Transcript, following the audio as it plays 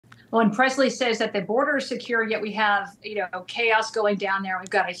When Presley says that the border is secure, yet we have, chaos going down there. We've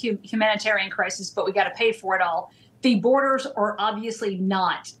got a humanitarian crisis, but we got to pay for it all. The borders are obviously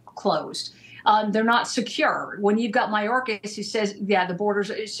not closed. They're not secure. When you've got Mayorkas who says, yeah, the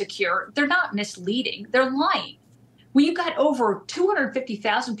borders are secure, they're not misleading. They're lying. We've got over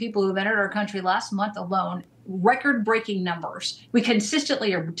 250,000 people who've entered our country last month alone, record-breaking numbers. We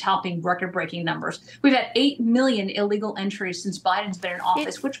consistently are topping record-breaking numbers. We've had 8 million illegal entries since Biden's been in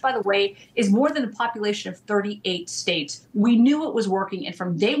office, which, by the way, is more than the population of 38 states. We knew it was working, and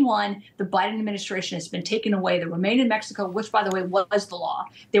from day one, the Biden administration has been taken away. They remain in Mexico, which, by the way, was the law.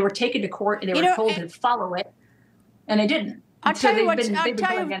 They were taken to court, and they were told to follow it, and they didn't. I'll tell you what I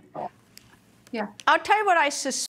Yeah. I'll tell you what I suspect.